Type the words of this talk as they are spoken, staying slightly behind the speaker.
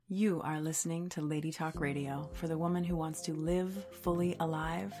You are listening to Lady Talk Radio for the woman who wants to live fully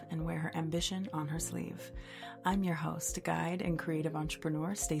alive and wear her ambition on her sleeve. I'm your host, guide, and creative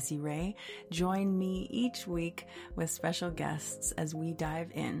entrepreneur, Stacey Ray. Join me each week with special guests as we dive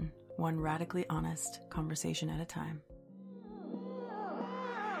in, one radically honest conversation at a time.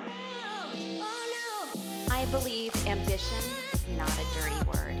 I believe ambition is not a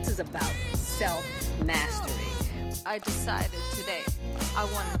dirty word. This is about self-mastery. I decided today I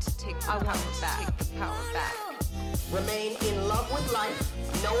wanted to take the power back. Remain in love with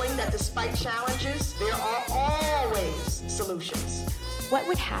life, knowing that despite challenges, there are always solutions. What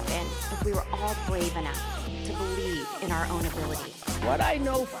would happen if we were all brave enough to believe in our own ability? What I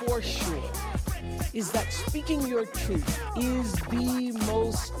know for sure is that speaking your truth is the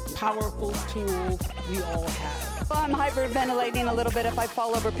most powerful tool we all have. Well, I'm hyperventilating a little bit. If I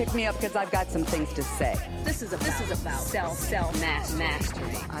fall over, pick me up because I've got some things to say. This is about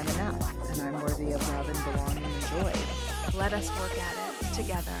self-mastery. I'm enough, and I'm worthy of love and belonging and joy. Let us work at it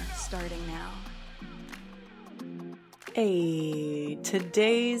together, starting now. Hey,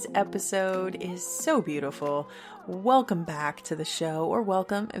 today's episode is so beautiful. Welcome back to the show, or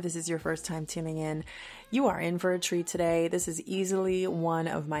welcome if this is your first time tuning in. You are in for a treat today. This is easily one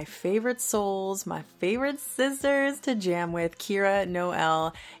of my favorite souls, my favorite sisters to jam with, Kiera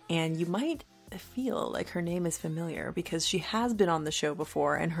Noelle, and you might feel like her name is familiar because she has been on the show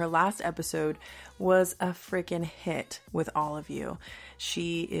before, and her last episode was a freaking hit with all of you.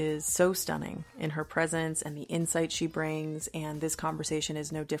 She is so stunning in her presence and the insight she brings, and this conversation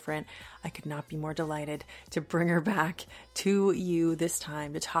is no different. I could not be more delighted to bring her back to you this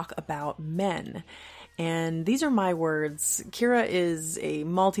time to talk about men. And these are my words. Kiera is a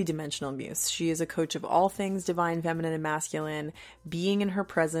multidimensional muse. She is a coach of all things divine, feminine, and masculine. Being in her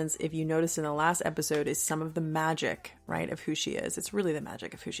presence, if you noticed in the last episode, is some of the magic, right, of who she is. It's really the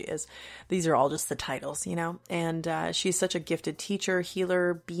magic of who she is. These are all just the titles, you know? And she's such a gifted teacher,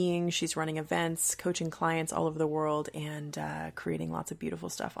 healer, being. She's running events, coaching clients all over the world, and creating lots of beautiful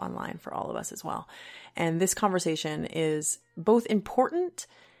stuff online for all of us as well. And this conversation is both important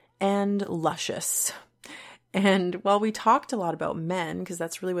and luscious. And while we talked a lot about men, because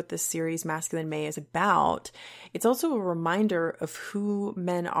that's really what this series, Masculine May, is about, it's also a reminder of who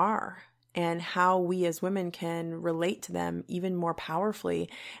men are and how we as women can relate to them even more powerfully,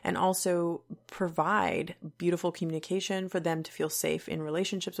 and also provide beautiful communication for them to feel safe in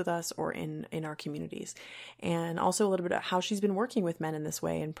relationships with us or in our communities. And also a little bit about how she's been working with men in this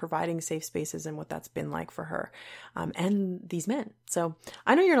way and providing safe spaces and what that's been like for her and these men. So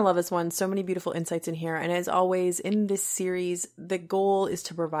I know you're going to love this one. So many beautiful insights in here. And as always, in this series, the goal is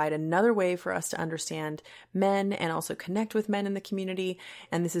to provide another way for us to understand men and also connect with men in the community.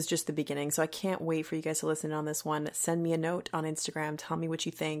 And this is just the beginning. So I can't wait for you guys to listen on this one. Send me a note on Instagram. Tell me what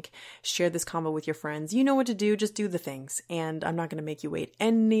you think. Share this combo with your friends. You know what to do. Just do the things. And I'm not going to make you wait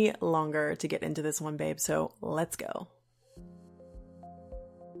any longer to get into this one, babe. So let's go.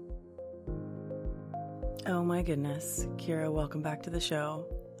 Oh my goodness. Kiera, welcome back to the show.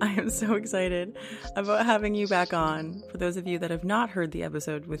 I am so excited about having you back on. For those of you that have not heard the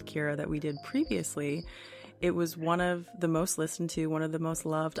episode with Kiera that we did previously, it was one of the most listened to, one of the most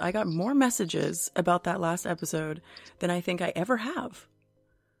loved. I got more messages about that last episode than I think I ever have.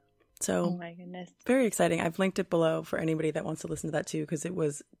 So, oh my goodness, very exciting. I've linked it below for anybody that wants to listen to that too, because it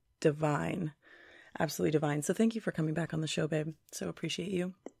was divine, absolutely divine. So thank you for coming back on the show, babe. So appreciate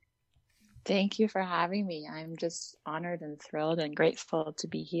you. Thank you for having me. I'm just honored and thrilled and grateful to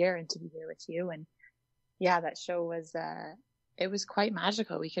be here and to be here with you. And yeah, that show was, it was quite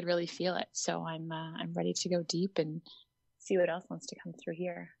magical. We could really feel it. So I'm ready to go deep and see what else wants to come through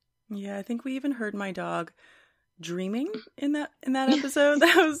here. Yeah, I think we even heard my dog dreaming in that episode.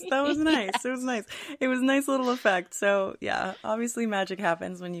 That was nice. It was nice. It was a nice little effect. So yeah, obviously magic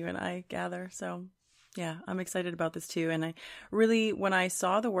happens when you and I gather. So yeah, I'm excited about this too. And I really, when I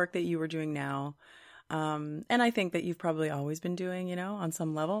saw the work that you were doing now, and I think that you've probably always been doing, you know, on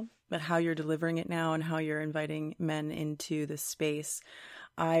some level, but how you're delivering it now and how you're inviting men into this space,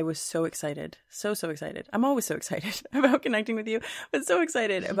 I was so excited. So excited. I'm always so excited about connecting with you, but so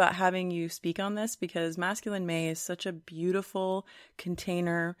excited about having you speak on this, because Masculine May is such a beautiful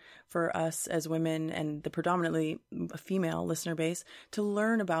container for us as women and the predominantly female listener base to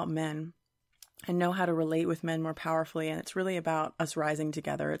learn about men and know how to relate with men more powerfully. And it's really about us rising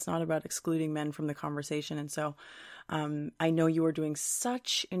together. It's not about excluding men from the conversation. And so I know you are doing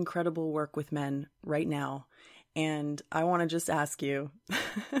such incredible work with men right now. And I want to just ask you,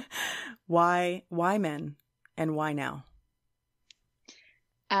 why men and why now?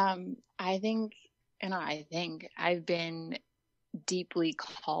 I think I've been deeply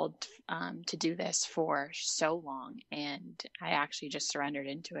called to do this for so long, and I actually just surrendered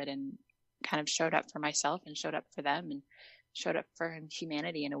into it and kind of showed up for myself and showed up for them and showed up for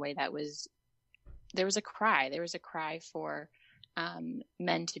humanity in a way that there was a cry for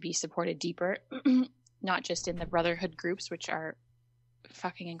men to be supported deeper, not just in the brotherhood groups, which are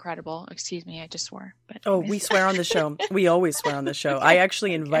fucking incredible. Excuse me, I just swore. But we swear on the show. We always swear on the show. I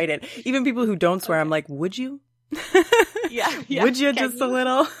actually invite it. Even people who don't swear, I'm like, would you? Yeah. Would you just a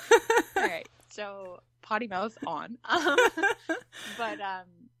little? All right. So potty mouth on. But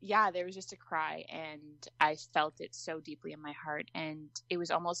yeah, there was just a cry, and I felt it so deeply in my heart. And it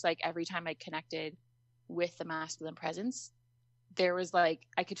was almost like every time I connected with the masculine presence, there was like,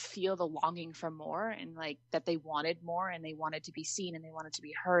 I could feel the longing for more, and like that they wanted more, and they wanted to be seen, and they wanted to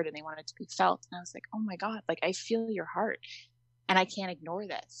be heard, and they wanted to be felt. And I was like, oh my God, like I feel your heart and I can't ignore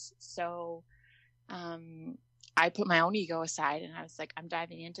this. So, I put my own ego aside, and I was like, I'm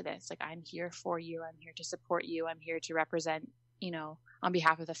diving into this. Like, I'm here for you. I'm here to support you. I'm here to represent, on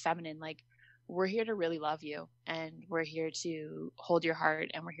behalf of the feminine. Like, we're here to really love you, and we're here to hold your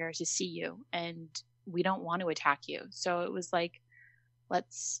heart, and we're here to see you, and we don't want to attack you. So it was like,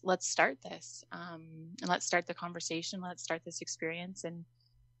 let's start this, and let's start the conversation. Let's start this experience. And,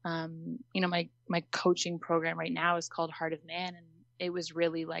 my coaching program right now is called Heart of Man. And it was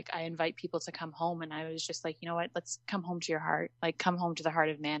really like, I invite people to come home, and I was just like, you know what, let's come home to your heart, like come home to the heart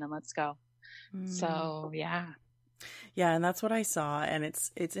of man, and let's go. So, yeah. Yeah. And that's what I saw. And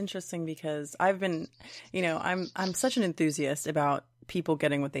it's interesting because I've been, I'm such an enthusiast about people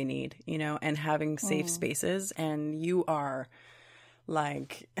getting what they need, and having safe spaces. And you are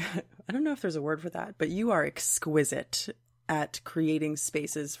like, I don't know if there's a word for that, but you are exquisite at creating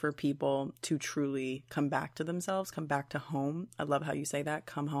spaces for people to truly come back to themselves, come back to home. I love how you say that,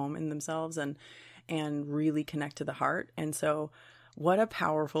 come home in themselves, and really connect to the heart. And so what a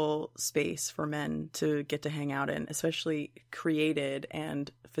powerful space for men to get to hang out in, especially created and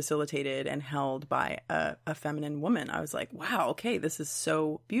facilitated and held by a feminine woman. I was like, wow, okay, this is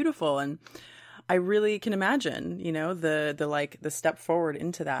so beautiful. And I really can imagine, the step forward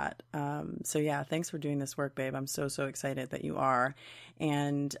into that. So yeah, thanks for doing this work, babe. I'm so excited that you are.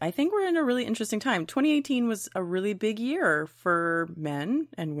 And I think we're in a really interesting time. 2018 was a really big year for men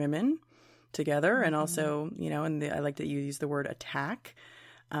and women together. Mm-hmm. And also, I like that you use the word attack,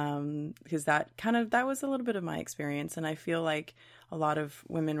 because that was a little bit of my experience. And I feel like a lot of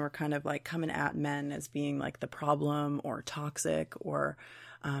women were kind of like coming at men as being like the problem or toxic or,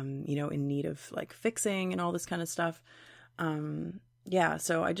 in need of like fixing and all this kind of stuff. Yeah.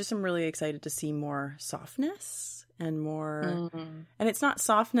 So I just am really excited to see more softness and more, and it's not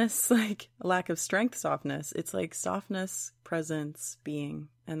softness, like a lack of strength softness. It's like softness, presence, being.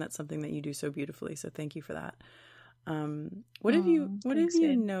 And that's something that you do so beautifully. So thank you for that. What have you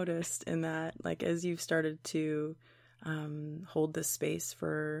noticed in that, like, as you've started to, hold this space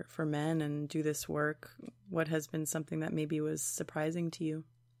for men and do this work? What has been something that maybe was surprising to you?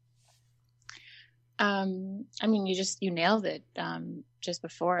 You nailed it, just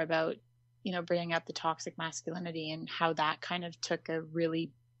before about, bringing up the toxic masculinity and how that kind of took a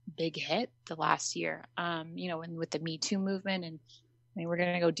really big hit the last year, and with the Me Too movement. And we're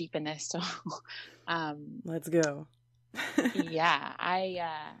going to go deep in this. So, let's go. Yeah.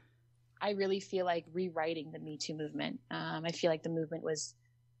 I really feel like rewriting the Me Too movement. I feel like the movement was,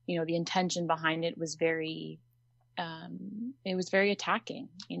 the intention behind it was very attacking,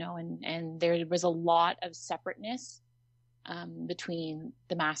 and there was a lot of separateness between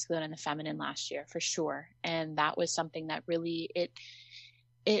the masculine and the feminine last year, for sure. And that was something that really,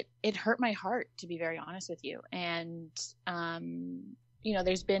 it hurt my heart, to be very honest with you. And,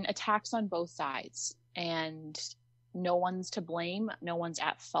 there's been attacks on both sides, and no one's to blame. No one's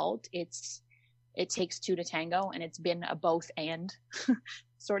at fault. It takes two to tango, and it's been a both and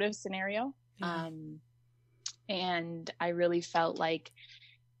sort of scenario. Yeah. And I really felt like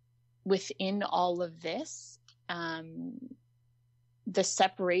within all of this, the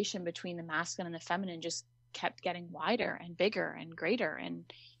separation between the masculine and the feminine just kept getting wider and bigger and greater. And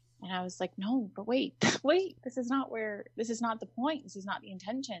I was like, no, but wait, this is not the point. This is not the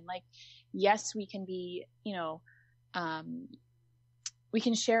intention. Like, yes, we can be, we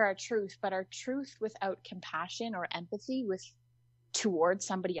can share our truth, but our truth without compassion or empathy towards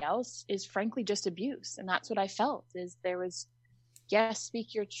somebody else is frankly just abuse. And that's what I felt, is there was, yes,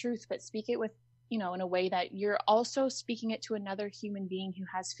 speak your truth, but speak it with, in a way that you're also speaking it to another human being who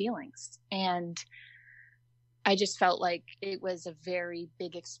has feelings. And I just felt like it was a very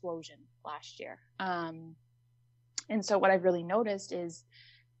big explosion last year. And so what I've really noticed is,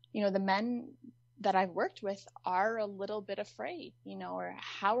 the men that I've worked with are a little bit afraid, you know, or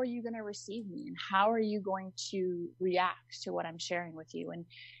how are you going to receive me, and how are you going to react to what I'm sharing with you,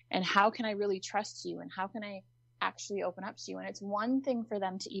 and how can I really trust you, and how can I actually open up to you? And it's one thing for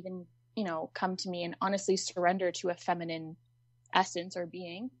them to even, you know, come to me and honestly surrender to a feminine essence or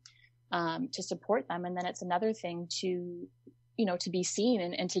being, to support them. And then it's another thing to, you know, to be seen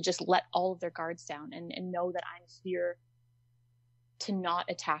and to just let all of their guards down and know that I'm here to not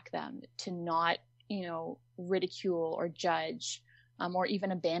attack them, to not, you know, ridicule or judge, or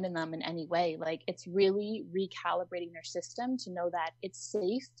even abandon them in any way. Like, it's really recalibrating their system to know that it's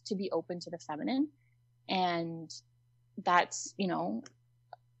safe to be open to the feminine. And that's, you know,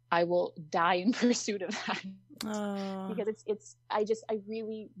 I will die in pursuit of that. Because I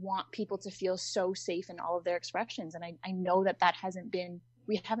really want people to feel so safe in all of their expressions. And I know that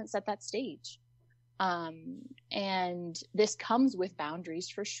we haven't set that stage. And this comes with boundaries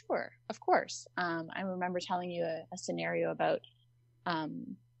for sure. Of course. I remember telling you a scenario about,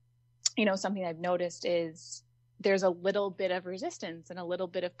 you know, something I've noticed is there's a little bit of resistance and a little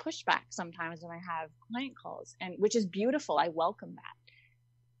bit of pushback sometimes when I have client calls, and which is beautiful. I welcome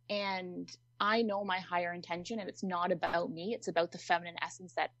that. And I know my higher intention, and it's not about me. It's about the feminine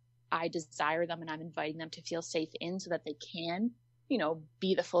essence that I desire them, and I'm inviting them to feel safe in, so that they can, you know,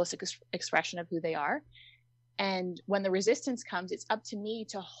 be the fullest expression of who they are. And when the resistance comes, it's up to me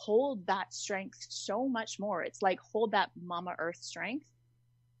to hold that strength so much more. It's like, hold that Mama Earth strength.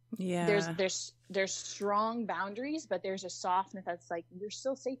 Yeah. There's strong boundaries, but there's a softness that's like, you're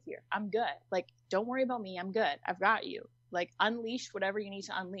still safe here. I'm good. Like, don't worry about me. I'm good. I've got you. Like, unleash whatever you need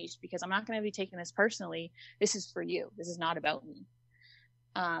to unleash, because I'm not going to be taking this personally. This is for you. This is not about me.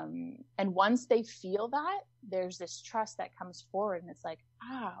 And once they feel that, there's this trust that comes forward, and it's like,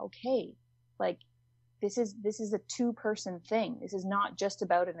 okay. Like, this is a 2-person thing. This is not just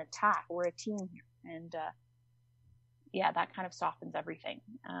about an attack. We're a team here. And, yeah, that kind of softens everything.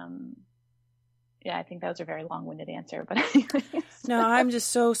 Yeah, I think that was a very long-winded answer, but no, I'm just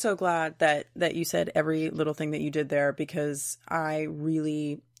so glad that you said every little thing that you did there, because I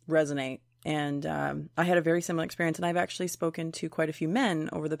really resonate. And I had a very similar experience, and I've actually spoken to quite a few men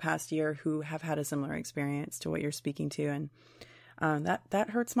over the past year who have had a similar experience to what you're speaking to. And that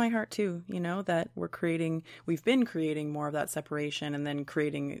hurts my heart too, you know, that we've been creating more of that separation, and then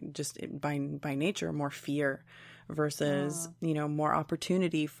creating just by nature more fear versus, you know, more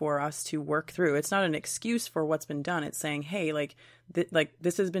opportunity for us to work through. It's not an excuse for what's been done. It's saying, hey, like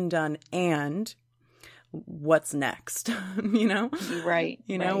this has been done, and what's next? You know? Right.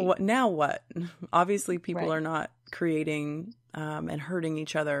 You know, what now? What? Obviously people are not creating and hurting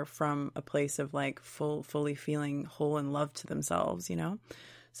each other from a place of like fully feeling whole and loved to themselves, you know?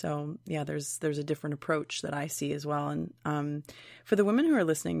 So yeah, there's a different approach that I see as well. And for the women who are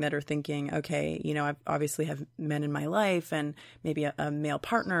listening that are thinking, okay, you know, I obviously have men in my life and maybe a male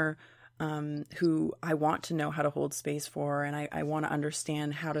partner who I want to know how to hold space for, and I want to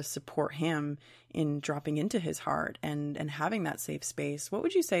understand how to support him in dropping into his heart and having that safe space. What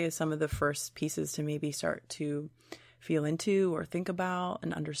would you say is some of the first pieces to maybe start to feel into or think about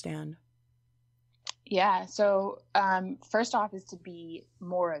and understand? Yeah. So, first off is to be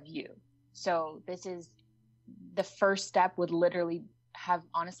more of you. So this is the first step, would literally have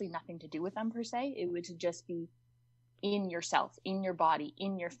honestly nothing to do with them per se. It would just be in yourself, in your body,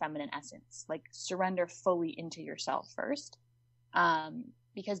 in your feminine essence, like surrender fully into yourself first.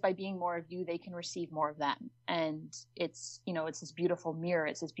 Because by being more of you, they can receive more of them. And it's, you know, it's this beautiful mirror.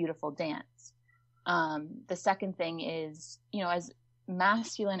 It's this beautiful dance. The second thing is, you know, as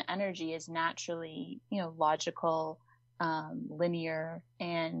masculine energy is naturally, you know, logical, linear,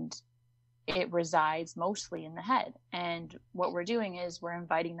 and it resides mostly in the head. And what we're doing is we're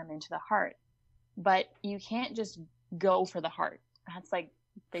inviting them into the heart. But you can't just go for the heart. That's like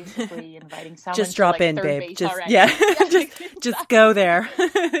basically inviting someone just drop to, like, in, third babe. base Just already. yeah, Exactly. just go there.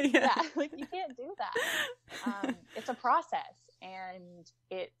 Yeah, like you can't do that. It's a process, and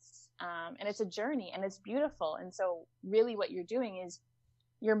it's a journey, and it's beautiful. And so really what you're doing is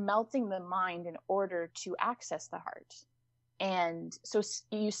you're melting the mind in order to access the heart. And so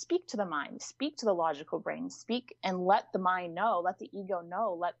you speak to the mind, speak to the logical brain, speak and let the mind know, let the ego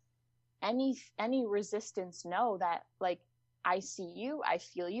know, let any resistance know that, like, I see you, I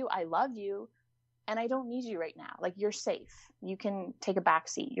feel you, I love you, and I don't need you right now. Like, you're safe. You can take a back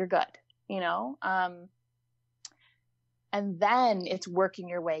seat. You're good, you know? And then it's working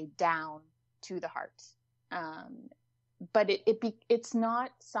your way down to the heart. But it's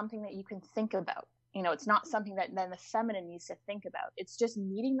not something that you can think about. You know, it's not something that then the feminine needs to think about. It's just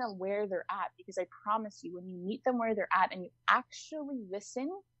meeting them where they're at, because I promise you, when you meet them where they're at and you actually listen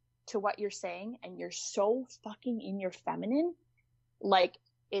to what you're saying and you're so fucking in your feminine, like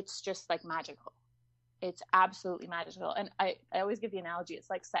it's just like magical. It's absolutely magical. And I always give the analogy, it's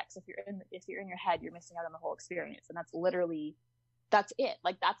like sex. If you're in your head, you're missing out on the whole experience. And that's it.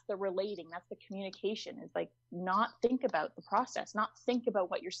 Like that's the relating, that's the communication, is like not think about the process, not think about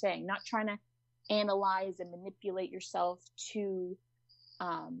what you're saying, not trying to analyze and manipulate yourself to,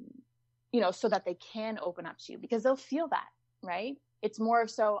 so that they can open up to you, because they'll feel that, right? It's more of,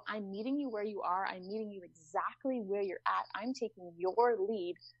 so I'm meeting you where you are. I'm meeting you exactly where you're at. I'm taking your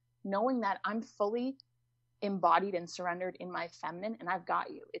lead, knowing that I'm fully embodied and surrendered in my feminine, and I've got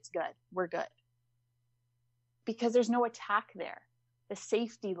you. It's good. We're good. Because there's no attack there. The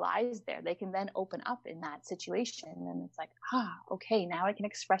safety lies there. They can then open up in that situation. And it's like, okay, now I can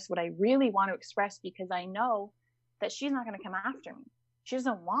express what I really want to express, because I know that she's not going to come after me. She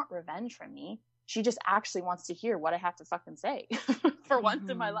doesn't want revenge from me. She just actually wants to hear what I have to fucking say for once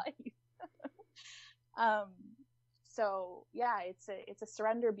in my life. So yeah, it's a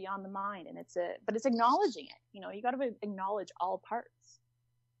surrender beyond the mind, and but it's acknowledging it. You got to acknowledge all parts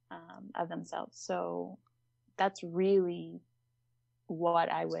of themselves. So that's really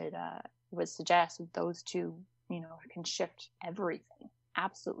what I would suggest with those two. Can shift everything,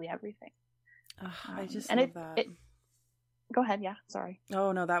 absolutely everything. I just love that. Go ahead. Yeah. Sorry.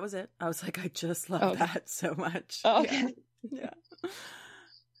 Oh no, that was it. I was like, I just love that so much. Oh, okay. Yeah.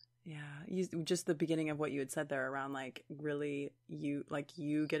 Yeah. Just the beginning of what you had said there around like really you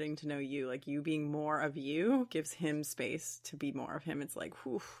getting to know you, like you being more of you gives him space to be more of him. It's like,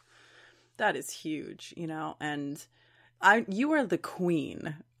 whew, that is huge, and you are the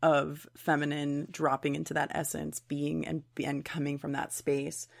queen of feminine, dropping into that essence, being and coming from that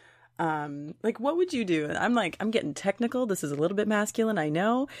space. Like, what would you do? I'm getting technical. This is a little bit masculine, I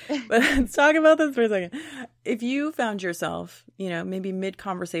know, but let's talk about this for a second. If you found yourself, maybe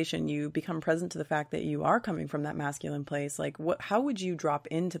mid-conversation, you become present to the fact that you are coming from that masculine place, like how would you drop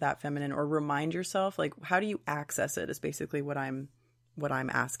into that feminine, or remind yourself, like, how do you access it is basically what I'm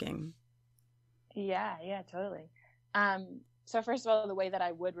asking. Yeah, totally. So first of all, the way that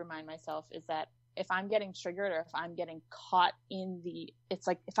I would remind myself is that if I'm getting triggered, or if I'm getting caught in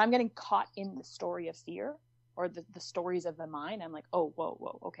if I'm getting caught in the story of fear, or the stories of the mind, I'm like, oh,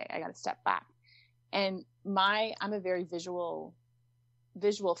 whoa, okay, I got to step back. And I'm a very visual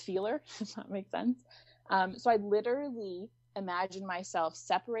feeler, if that makes sense. So I literally imagine myself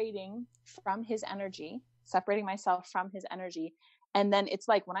separating myself from his energy. And then it's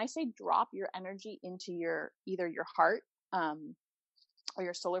like, when I say drop your energy into either your heart, or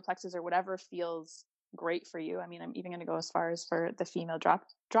your solar plexus, or whatever feels great for you. I mean, I'm even going to go as far as for the female, drop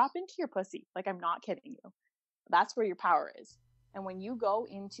into your pussy. Like, I'm not kidding you. That's where your power is. And when you go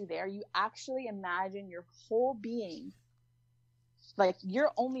into there, you actually imagine your whole being, like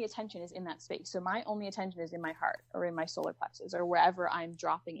your only attention is in that space. So my only attention is in my heart, or in my solar plexus, or wherever I'm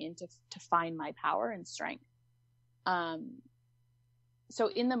dropping into to find my power and strength. So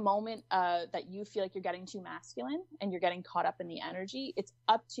in the moment that you feel like you're getting too masculine and you're getting caught up in the energy, it's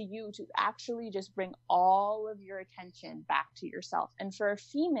up to you to actually just bring all of your attention back to yourself. And for a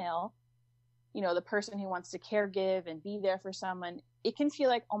female, the person who wants to caregive and be there for someone, it can feel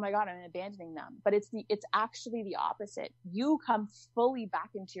like, oh my God, I'm abandoning them. But it's actually the opposite. You come fully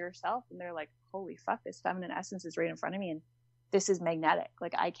back into yourself, and they're like, holy fuck, this feminine essence is right in front of me, and this is magnetic.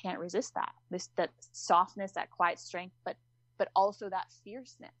 Like, I can't resist that. That softness, that quiet strength, but also that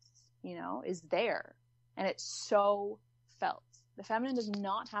fierceness, is there. And it's so felt. The feminine does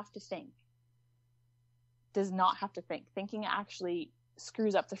not have to think. Thinking actually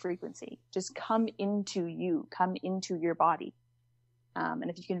screws up the frequency. Just come into you, come into your body. And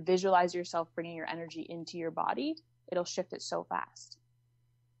if you can visualize yourself bringing your energy into your body, it'll shift it so fast.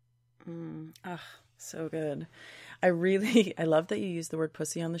 So good. I love that you use the word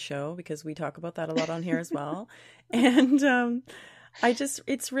pussy on the show, because we talk about that a lot on here as well. And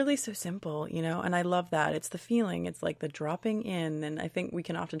it's really so simple, and I love that. It's the feeling. It's like the dropping in. And I think we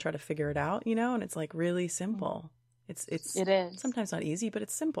can often try to figure it out, and it's like really simple. It is sometimes not easy, but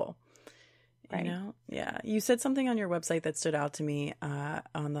it's simple. Right. Yeah. You said something on your website that stood out to me,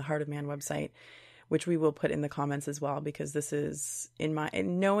 on the Heart of Man website, which we will put in the comments as well, because this is in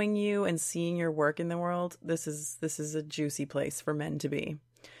knowing you and seeing your work in the world. This is a juicy place for men to be.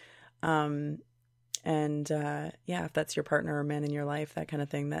 If that's your partner or man in your life, that kind of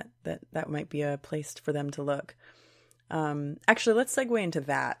thing, that might be a place for them to look. Actually, let's segue into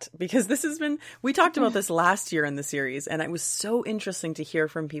that, because we talked about this last year in the series, and it was so interesting to hear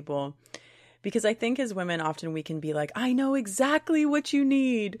from people, Because I think as women, often we can be like, I know exactly what you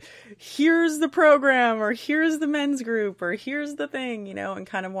need. Here's the program, or here's the men's group, or here's the thing, you know, and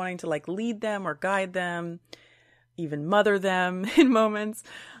kind of wanting to like lead them or guide them, even mother them in moments.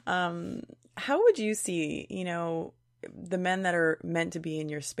 How would you see, you know, the men that are meant to be in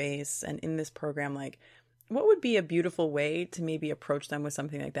your space and in this program, like, what would be a beautiful way to maybe approach them with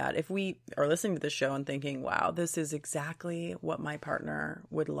something like that? If we are listening to this show and thinking, wow, this is exactly what my partner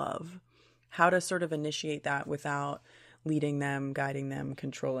would love. How to sort of initiate that without leading them, guiding them,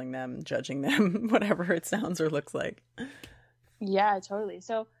 controlling them, judging them, whatever it sounds or looks like. Yeah, totally.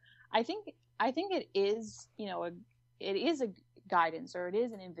 So I think it is, you know, it is a guidance, or it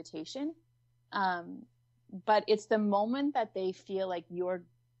is an invitation. But it's the moment that they feel like you're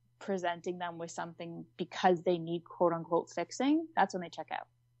presenting them with something because they need quote unquote fixing, that's when they check out.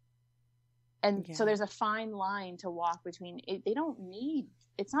 And so there's a fine line to walk between it. They don't need,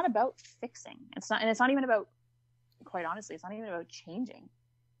 it's not about fixing. It's not even about, quite honestly, it's not even about changing.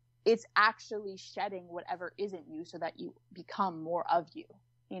 It's actually shedding whatever isn't you so that you become more of you,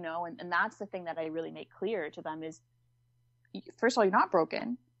 you know? And that's the thing that I really make clear to them is, first of all, you're not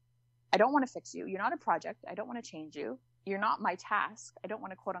broken. I don't want to fix you. You're not a project. I don't want to change you. You're not my task. I don't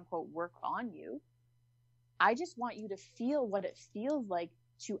want to quote unquote work on you. I just want you to feel what it feels like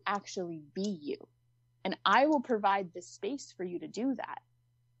to actually be you. And I will provide the space for you to do that.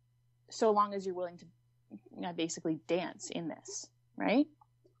 So long as you're willing to, you know, basically dance in this, right?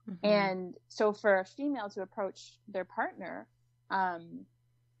 Mm-hmm. And so for a female to approach their partner,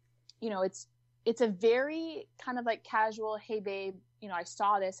 you know, it's a very kind of like casual, hey babe, you know, I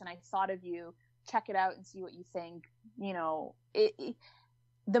saw this and I thought of you, check it out and see what you think. You know,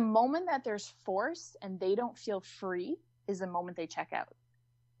 the moment that there's force and they don't feel free is the moment they check out.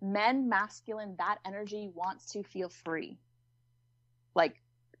 Men, masculine, that energy wants to feel free, like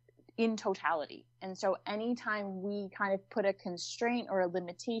in totality. And so anytime we kind of put a constraint or a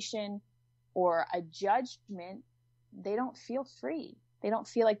limitation or a judgment, they don't feel free. They don't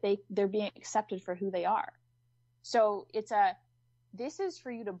feel like they're being accepted for who they are. So this is for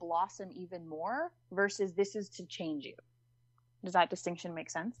you to blossom even more versus this is to change you. Does that distinction make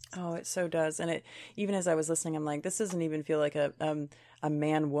sense? Oh, it so does. And it, even as I was listening, I'm like, this doesn't even feel like a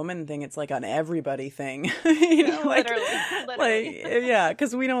man-woman thing. It's like an everybody thing, you know, like, literally. Like, yeah,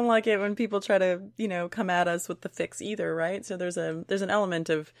 because we don't like it when people try to, you know, come at us with the fix either, right? So there's an element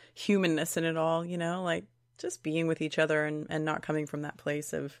of humanness in it all, you know, like just being with each other and not coming from that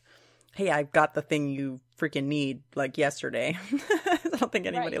place of, hey, I've got the thing you freaking need like yesterday. I don't think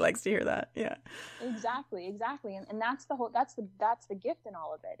anybody likes to hear that. Yeah. Exactly. And that's the gift in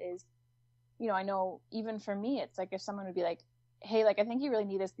all of it is, you know, I know even for me, it's like if someone would be like, hey, like, I think you really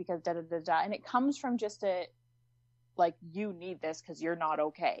need this because da da da da. And it comes from just like, you need this because you're not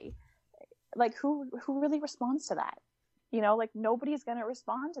okay. Like who really responds to that? You know, like nobody's going to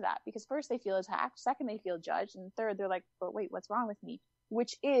respond to that because first they feel attacked. Second, they feel judged. And third, they're like, but wait, what's wrong with me?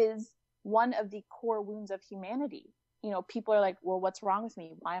 Which is one of the core wounds of humanity. You know, people are like, well, what's wrong with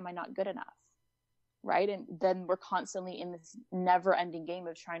me? Why am I not good enough? Right. And then we're constantly in this never ending game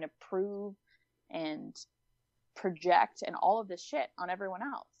of trying to prove and project and all of this shit on everyone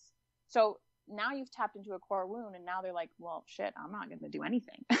else. So now you've tapped into a core wound and now they're like, well, shit, I'm not going to do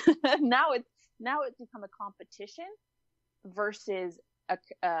anything. now it's become a competition versus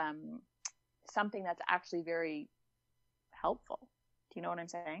something that's actually very helpful. Do you know what I'm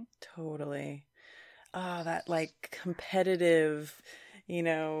saying? Totally. Oh, that like competitive, you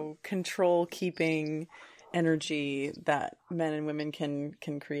know, control keeping energy that men and women can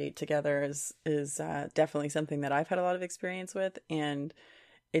create together is definitely something that I've had a lot of experience with. And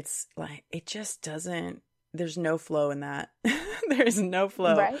it's like, it just doesn't, there's no flow in that. There's no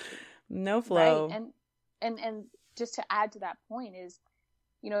flow. Right. No flow. Right. And just to add to that point is,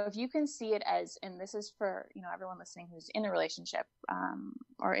 you know, if you can see it as, and this is for, you know, everyone listening who's in a relationship,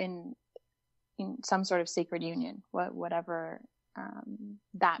 or in some sort of sacred union, whatever,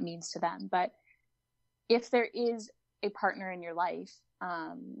 that means to them. But if there is a partner in your life,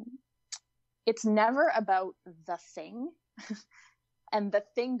 it's never about the thing and the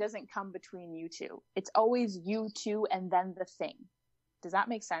thing doesn't come between you two. It's always you two and then the thing. Does that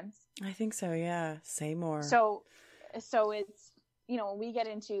make sense? I think so. Yeah. Say more. So it's, you know, when we get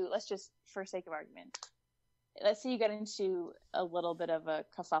into, let's just, for sake of argument, let's say you get into a little bit of a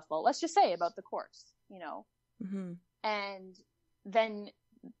kerfuffle, let's just say about the course, you know, mm-hmm. And then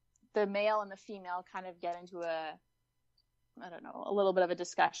the male and the female kind of get into a little bit of a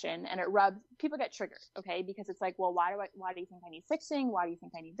discussion and people get triggered. Okay. Because it's like, well, why do you think I need fixing? Why do you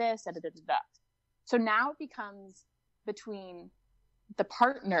think I need this? Da, da, da, da, da. So now it becomes between the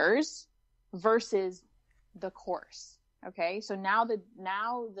partners versus the course. Okay, so now the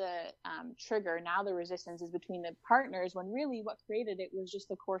trigger, now the resistance is between the partners, when really what created it was just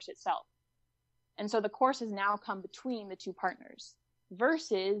the course itself. And so the course has now come between the two partners,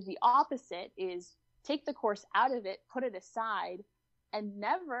 versus the opposite is take the course out of it, put it aside, and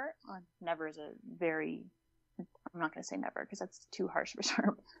never is a very, I'm not going to say never because that's too harsh of a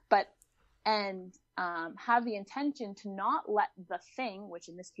term, but have the intention to not let the thing, which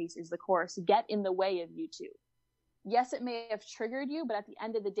in this case is the course, get in the way of you two. Yes, it may have triggered you, but at the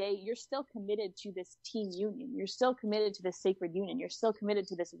end of the day, you're still committed to this team union. You're still committed to this sacred union. You're still committed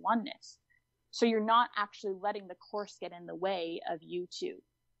to this oneness. So you're not actually letting the course get in the way of you two.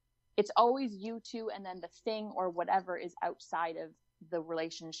 It's always you two, and then the thing or whatever is outside of the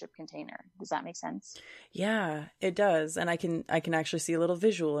relationship container. Does that make sense? Yeah, it does. And I can actually see a little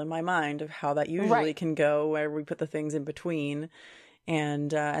visual in my mind of how that usually can go, where we put the things in between. And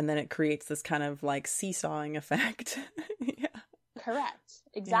then it creates this kind of like seesawing effect. Yeah. Correct.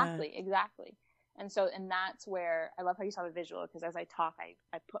 Exactly. And that's where I love how you saw the visual, because as I talk, I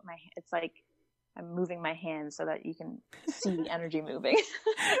put it's like I'm moving my hands so that you can see the energy moving.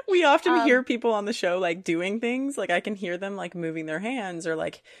 We often hear people on the show like doing things, like I can hear them like moving their hands or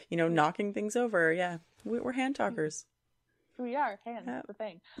like, knocking things over. Yeah. We're hand talkers. We are. Hands, that's the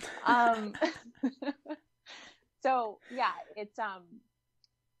thing. So yeah, it's,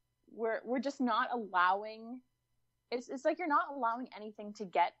 we're just not allowing, it's like, you're not allowing anything to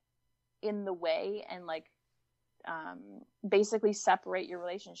get in the way and like, basically separate your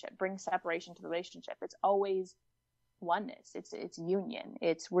relationship, bring separation to the relationship. It's always oneness. It's union.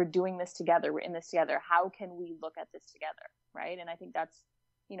 We're doing this together. We're in this together. How can we look at this together? Right. And I think that's,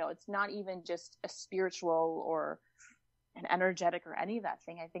 it's not even just a spiritual or an energetic or any of that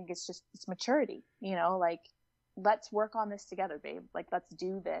thing. I think it's maturity, like, let's work on this together, babe. Like, let's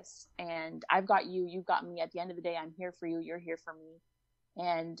do this. And I've got you, you've got me. At the end of the day, I'm here for you. You're here for me.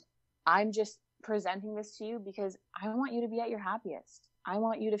 And I'm just presenting this to you because I want you to be at your happiest. I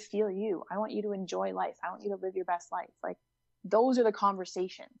want you to feel you. I want you to enjoy life. I want you to live your best life. Like, those are the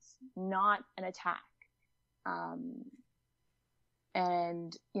conversations, not an attack.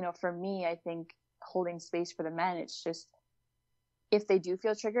 And, for me, I think holding space for the men, it's just, if they do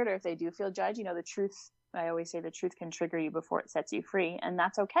feel triggered or if they do feel judged, the truth, I always say the truth can trigger you before it sets you free. And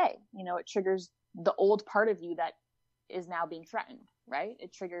that's okay. It triggers the old part of you that is now being threatened, right?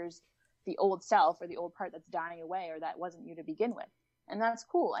 It triggers the old self or the old part that's dying away or that wasn't you to begin with. And that's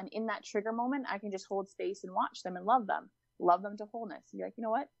cool. And in that trigger moment, I can just hold space and watch them and love them to wholeness. And be like, you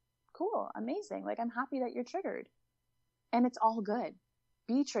know what? Cool. Amazing. Like, I'm happy that you're triggered. And it's all good.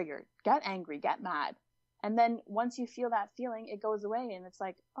 Be triggered. Get angry. Get mad. And then once you feel that feeling, it goes away and it's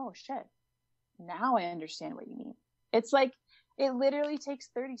like, oh shit. Now I understand what you mean. It's like, it literally takes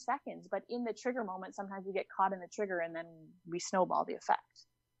 30 seconds, but in the trigger moment, sometimes we get caught in the trigger and then we snowball the effect.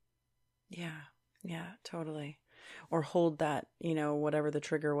 Yeah, totally. Or hold that, whatever the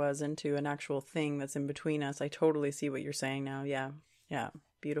trigger was into an actual thing that's in between us. I totally see what you're saying now. Yeah.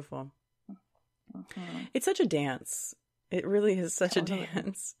 Beautiful. Mm-hmm. It's such a dance. It really is such a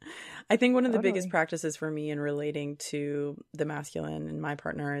dance. I think one of the biggest practices for me in relating to the masculine and my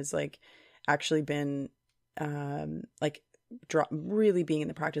partner is like actually been really being in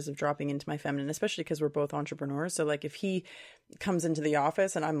the practice of dropping into my feminine, especially because we're both entrepreneurs. So like if he comes into the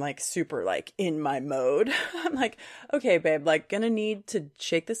office and I'm like super like in my mode, I'm like, okay, babe, like gonna need to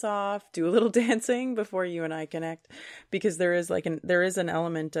shake this off, do a little dancing before you and I connect, because there is an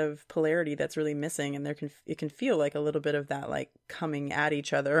element of polarity that's really missing, and it can feel like a little bit of that like coming at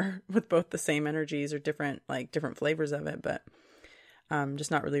each other with both the same energies or different flavors of it, but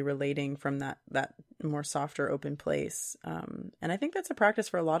just not really relating from that more softer, open place. And I think that's a practice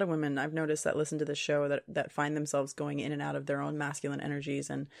for a lot of women I've noticed that listen to the show that find themselves going in and out of their own masculine energies.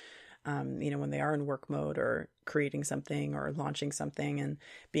 And, when they are in work mode or creating something or launching something, and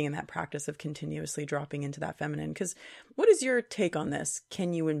being in that practice of continuously dropping into that feminine. Because what is your take on this?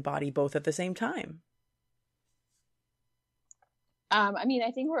 Can you embody both at the same time? I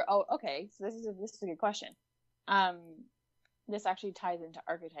think okay. So this is a good question. This actually ties into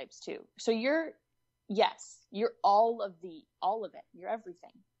archetypes too. So you're all of it. You're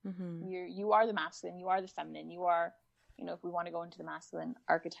everything. Mm-hmm. You are the masculine. You are the feminine. You are, if we want to go into the masculine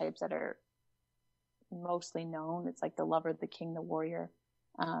archetypes that are mostly known, it's like the lover, the king, the warrior,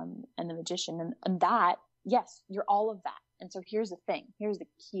 and the magician. And that, yes, you're all of that. And so here's the thing. Here's the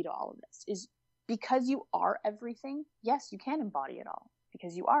key to all of this is because you are everything. Yes, you can embody it all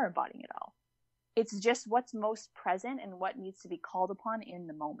because you are embodying it all. It's just what's most present and what needs to be called upon in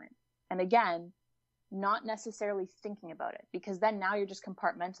the moment. And again, not necessarily thinking about it, because then now you're just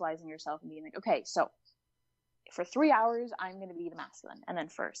compartmentalizing yourself and being like, okay, so for 3 hours, I'm going to be the masculine. And then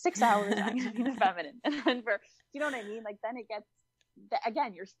for 6 hours, I'm going to be the feminine. And then for, you know what I mean? Like, then it gets,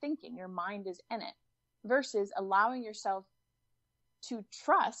 again, you're thinking, your mind is in it, versus allowing yourself to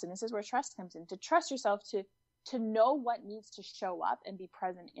trust. And this is where trust comes in, to trust yourself to know what needs to show up and be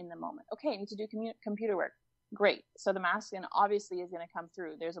present in the moment. Okay, I need to do computer work. Great. So the masculine obviously is going to come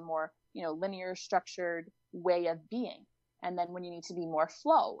through. There's a more, linear, structured way of being. And then when you need to be more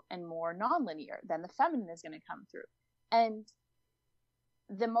flow and more nonlinear, then the feminine is going to come through. And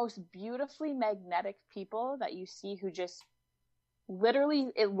the most beautifully magnetic people that you see, who just literally,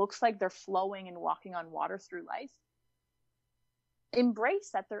 it looks like they're flowing and walking on water through life,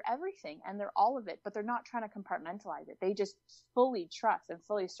 embrace that they're everything and they're all of it, but they're not trying to compartmentalize it. They just fully trust and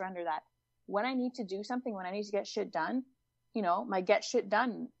fully surrender that when I need to do something, when I need to get shit done, my get shit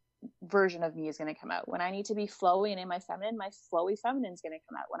done version of me is going to come out. When I need to be flowy and in my feminine, my flowy feminine is going to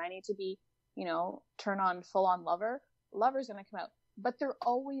come out. When I need to be, turn on full on lover's going to come out. But they're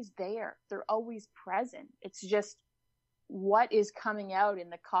always there. They're always present. It's just what is coming out in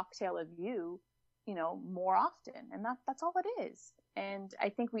the cocktail of you, more often. And that's all it is. And I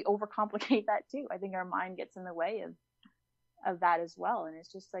think we overcomplicate that too. I think our mind gets in the way of that as well. And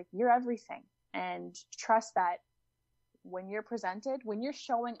it's just like, you're everything. And trust that when you're presented, when you're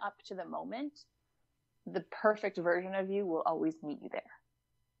showing up to the moment, the perfect version of you will always meet you there,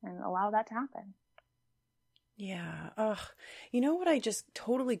 and allow that to happen. Yeah. Ugh. What I just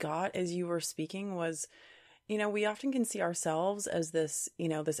totally got as you were speaking was, we often can see ourselves as this,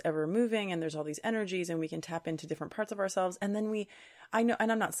 this ever moving, and there's all these energies, and we can tap into different parts of ourselves. And then I know,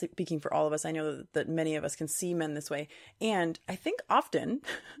 and I'm not speaking for all of us, I know that many of us can see men this way. And I think often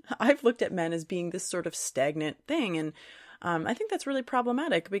I've looked at men as being this sort of stagnant thing. And I think that's really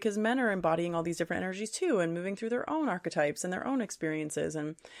problematic, because men are embodying all these different energies too, and moving through their own archetypes and their own experiences.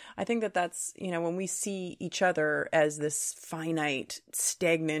 And I think that's, when we see each other as this finite,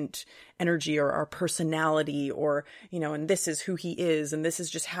 stagnant energy, or our personality, or, and this is who he is, and this is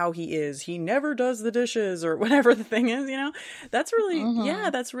just how he is. He never does the dishes, or whatever the thing is, that's really,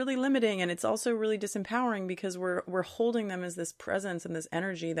 that's really limiting. And it's also really disempowering, because we're holding them as this presence and this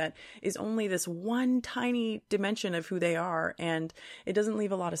energy that is only this one tiny dimension of who they are. And it doesn't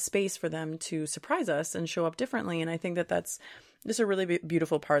leave a lot of space for them to surprise us and show up differently. And I think that that's just a really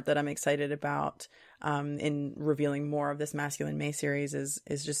beautiful part that I'm excited about in revealing more of this Masculine May series is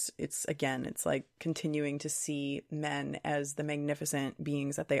just, it's like continuing to see men as the magnificent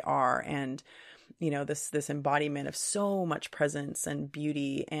beings that they are. And, this embodiment of so much presence and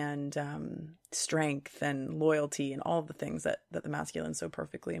beauty and strength and loyalty and all of the things that the masculine so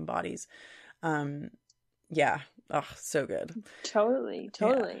perfectly embodies. Yeah. Oh, so good. Totally.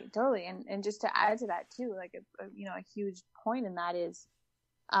 And just to add to that too, like, a huge point in that is,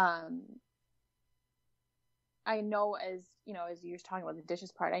 I know as you're talking about the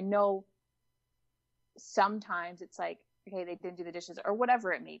dishes part, I know sometimes it's like, okay, they didn't do the dishes or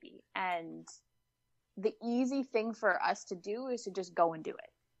whatever it may be. And the easy thing for us to do is to just go and do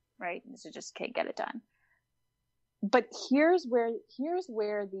it. Right. And so just, okay, get it done. But here's where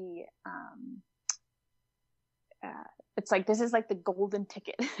the, it's like, this is like the golden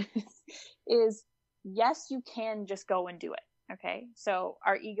ticket is, yes, you can just go and do it. Okay. So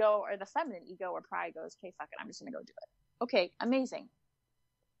our ego, or the feminine ego or pride, goes, okay, fuck it, I'm just going to go do it. Okay. Amazing.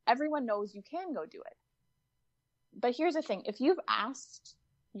 Everyone knows you can go do it. But here's the thing. If you've asked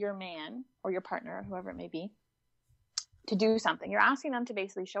your man or your partner, whoever it may be, to do something, you're asking them to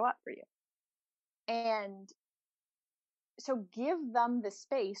basically show up for you. And so give them the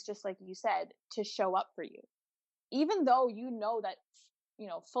space, just like you said, to show up for you. Even though that,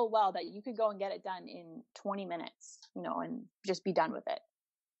 full well that you could go and get it done in 20 minutes, and just be done with it.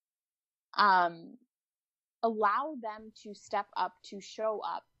 Allow them to step up, to show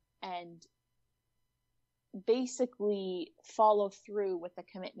up, and basically follow through with the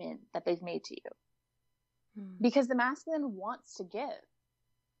commitment that they've made to you. Because the masculine wants to give.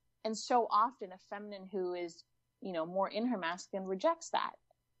 And so often a feminine who is, more in her masculine rejects that.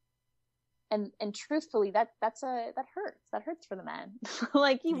 And truthfully, that hurts. That hurts for the man.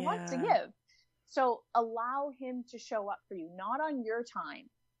 Like, he wants to give. So allow him to show up for you, not on your time,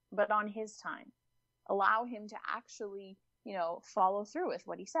 but on his time. Allow him to actually, follow through with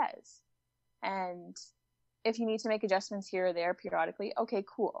what he says. And if you need to make adjustments here or there periodically, okay,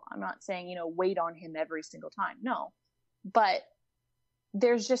 cool. I'm not saying, wait on him every single time. No, but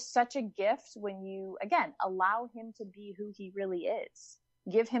there's just such a gift when you, again, allow him to be who he really is.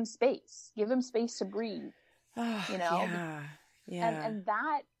 Give him space to breathe, Yeah. And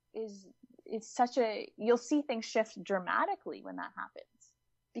that is you'll see things shift dramatically when that happens,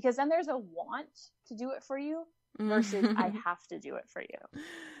 because then there's a want to do it for you versus I have to do it for you.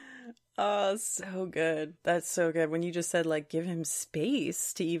 Oh, so good. That's so good. When you just said, like, give him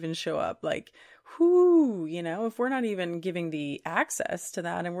space to even show up, like, whoo, you know, if we're not even giving the access to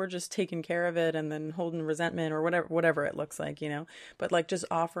that and we're just taking care of it and then holding resentment or whatever it looks like, you know, but like just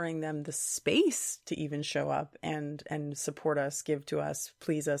offering them the space to even show up and support us, give to us,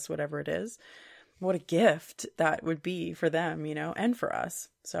 please us, whatever it is. What a gift that would be for them, you know, and for us.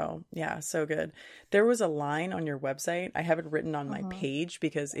 So yeah, so good. There was a line on your website. I have it written on my page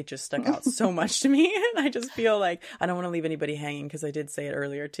because it just stuck out so much to me. And I just feel like I don't want to leave anybody hanging, because I did say it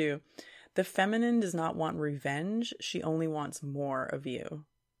earlier too. The feminine does not want revenge. She only wants more of you.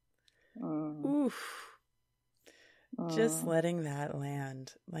 Oof. Just letting that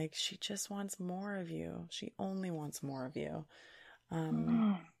land. Like, she just wants more of you. She only wants more of you.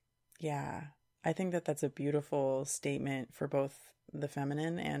 Yeah. I think that that's a beautiful statement for both the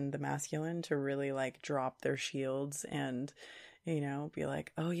feminine and the masculine to really like drop their shields and, you know, be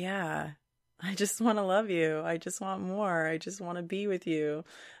like, oh yeah, I just want to love you. I just want more. I just want to be with you.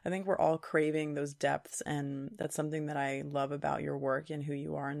 I think we're all craving those depths. And that's something that I love about your work and who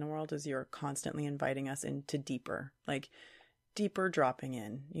you are in the world, is you're constantly inviting us into deeper, like deeper dropping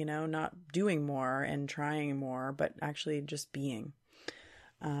in, you know, not doing more and trying more, but actually just being.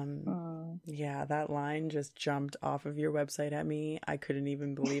 Yeah, that line just jumped off of your website at me. I couldn't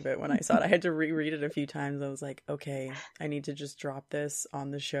even believe it when I saw it. I had to reread it a few times. I was like, okay, I need to just drop this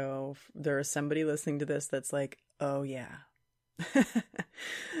on the show. There is somebody listening to this that's like, oh yeah.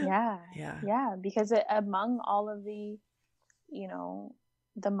 Yeah, because among all of the, you know,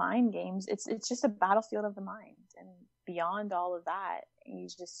 the mind games, it's just a battlefield of the mind, and beyond all of that, you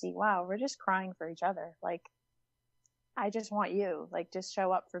just see, wow, we're just crying for each other. Like, I just want you, like, just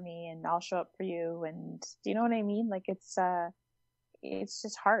show up for me and I'll show up for you. And do you know what I mean? Like, it's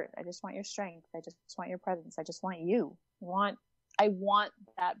just heart. I just want your strength. I just want your presence. I just want you. I want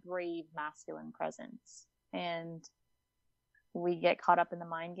that brave masculine presence. And we get caught up in the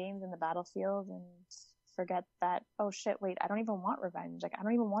mind games in the battlefield and forget that, oh shit, wait, I don't even want revenge. Like, I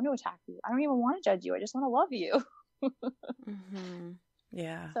don't even want to attack you. I don't even want to judge you. I just want to love you.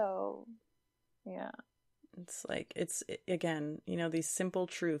 Yeah. So, yeah. It's like, again, you know, these simple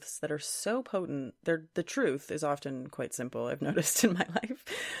truths that are so potent. The truth is often quite simple, I've noticed in my life.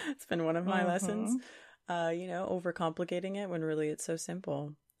 It's been one of my lessons, you know, overcomplicating it when really it's so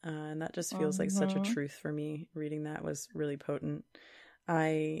simple. And that just feels like such a truth for me. Reading that was really potent.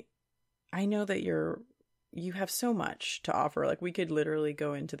 I know that you have so much to offer. Like, we could literally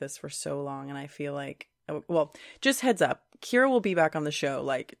go into this for so long, and I feel like, well, just heads up, Kiera will be back on the show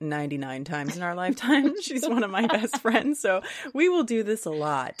like 99 times in our lifetime. She's one of my best friends, so we will do this a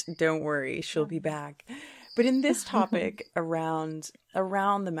lot. Don't worry, she'll be back. But in this topic around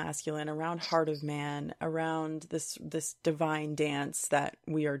the masculine, around heart of man, around this divine dance that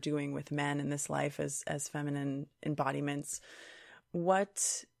we are doing with men in this life as feminine embodiments,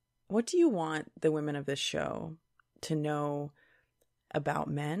 what do you want the women of this show to know about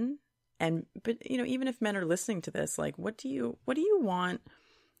men? But you know, even if men are listening to this, like, what do you want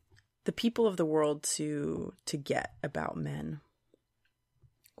the people of the world to get about men?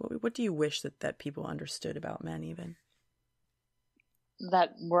 What do you wish that people understood about men, even?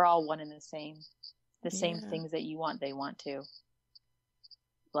 That we're all one and the same. The same things that you want, they want to.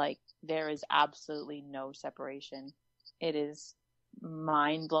 Like, there is absolutely no separation. It is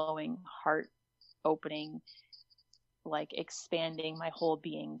mind-blowing, heart-opening, like expanding my whole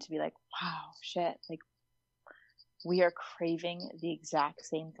being to be like, wow, shit, like, we are craving the exact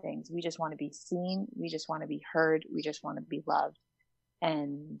same things. We just want to be seen. We just want to be heard. We just want to be loved.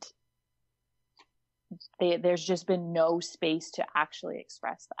 And there's just been no space to actually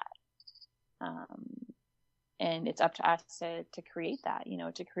express that. And it's up to us to create that, you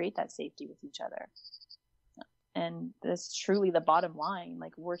know, to create that safety with each other. And that's truly the bottom line.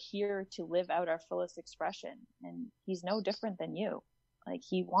 Like, we're here to live out our fullest expression, and he's no different than you. Like,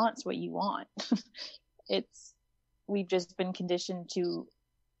 he wants what you want. We've just been conditioned to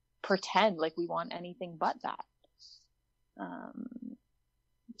pretend like we want anything but that.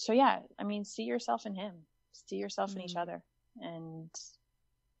 So yeah, I mean, see yourself in him, see yourself in each other, and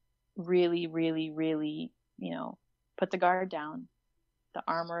really, really, really, you know, put the guard down, the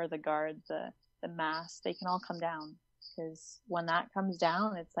armor, the guard, the mask, they can all come down, because when that comes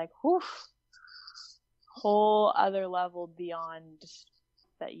down, it's like, whew, whole other level beyond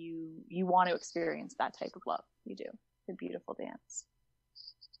that. You want to experience that type of love. You do. It's a beautiful dance.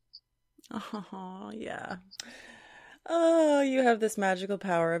 Oh, yeah. Oh, you have this magical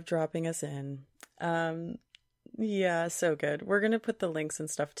power of dropping us in. Yeah, so good. We're going to put the links and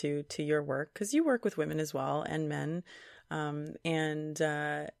stuff to your work, because you work with women as well and men.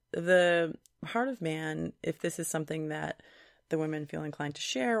 The Heart of Man, if this is something that the women feel inclined to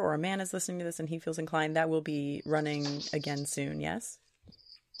share, or a man is listening to this and he feels inclined, that will be running again soon, yes?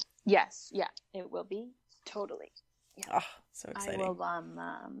 Yes, yeah, it will be. Totally. Yeah. Oh, so exciting. I will,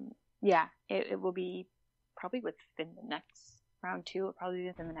 it will be probably within the next round 2, probably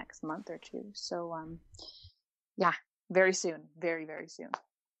within the next month or 2. So, yeah, very soon. Very, very soon.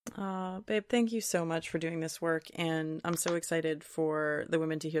 Babe, thank you so much for doing this work. And I'm so excited for the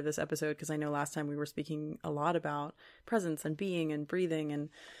women to hear this episode, because I know last time we were speaking a lot about presence and being and breathing and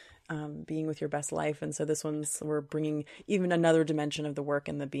being with your best life. And so this one's, we're bringing even another dimension of the work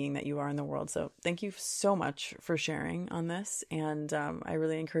and the being that you are in the world. So thank you so much for sharing on this. And I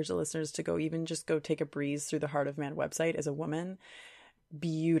really encourage the listeners to go take a breeze through the Heart of Man website as a woman.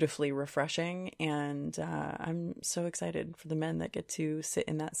 Beautifully refreshing. And I'm so excited for the men that get to sit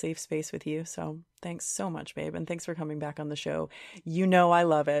in that safe space with you. So thanks so much, babe. And thanks for coming back on the show. You know, I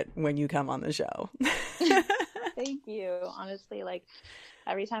love it when you come on the show. Thank you. Honestly, like,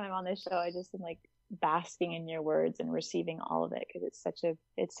 every time I'm on this show, I just am like basking in your words and receiving all of it, because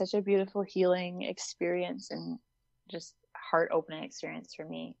it's such a beautiful healing experience and just heart opening experience for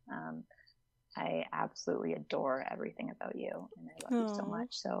me. I absolutely adore everything about you, and I love you so much.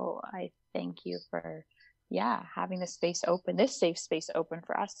 So I thank you for, having this safe space open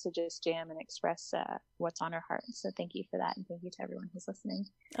for us to just jam and express what's on our heart. So thank you for that. And thank you to everyone who's listening.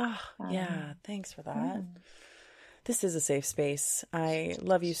 Oh, thanks for that. This is a safe space. I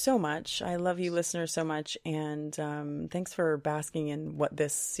love you so much. I love you listeners so much. And thanks for basking in what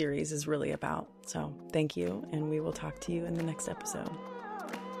this series is really about. So thank you. And we will talk to you in the next episode.